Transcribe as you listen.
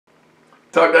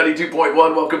Talk 92.1,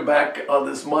 welcome back on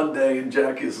this Monday, and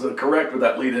Jack is correct with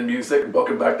that lead-in music, and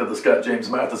welcome back to the Scott James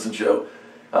Matheson Show.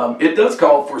 It does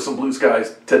call for some blue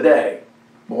skies today.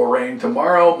 More rain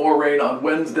tomorrow, more rain on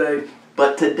Wednesday,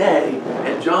 but today,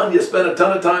 and John, you spent a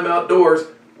ton of time outdoors.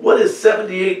 What is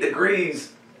 78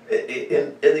 degrees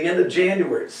in the end of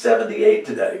January? 78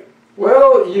 today.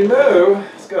 Well, you know,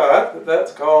 Scott,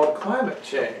 that's called climate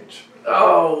change.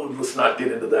 Oh, let's not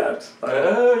get into that.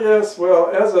 Yes, well,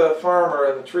 as a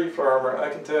farmer and a tree farmer, I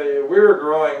can tell you we're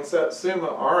growing Satsuma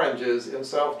oranges in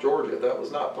South Georgia. That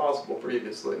was not possible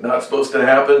previously. Not supposed to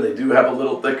happen. They do have a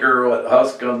little thicker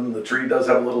husk on the tree, does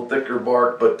have a little thicker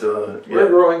bark, but we're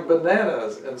growing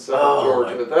bananas in South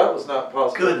Georgia. That was not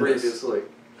possible previously.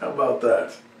 How about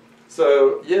that?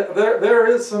 So yeah, there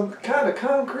is some kind of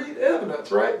concrete evidence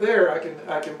right there.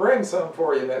 I can bring some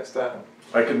for you next time.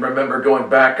 I can remember going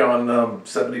back on going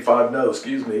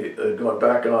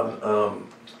back on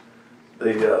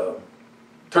the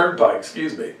turnpike,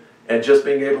 and just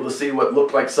being able to see what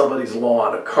looked like somebody's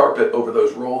lawn, a carpet over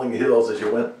those rolling hills as you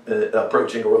went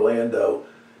approaching Orlando.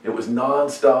 It was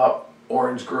nonstop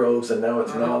orange groves, and now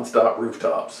it's nonstop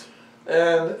rooftops.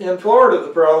 And in Florida,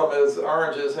 the problem is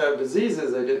oranges have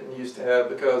diseases they didn't used to have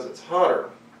because it's hotter.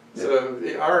 Yeah. So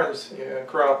the orange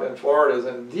crop in Florida is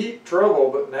in deep trouble,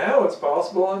 but now it's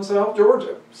possible in South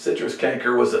Georgia. Citrus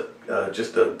canker was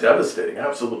just devastating,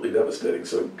 absolutely devastating.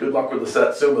 So good luck with the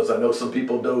Satsumas. I know some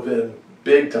people dove in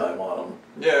big time on them.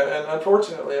 Yeah, and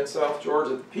unfortunately in South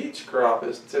Georgia, the peach crop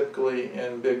is typically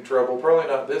in big trouble. Probably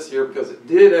not this year because it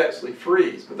did actually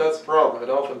freeze, but that's the problem. It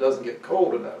often doesn't get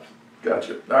cold enough.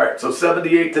 Gotcha. All right, so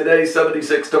 78 today,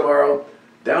 76 tomorrow,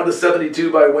 down to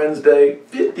 72 by Wednesday,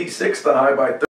 56 the high by Thursday.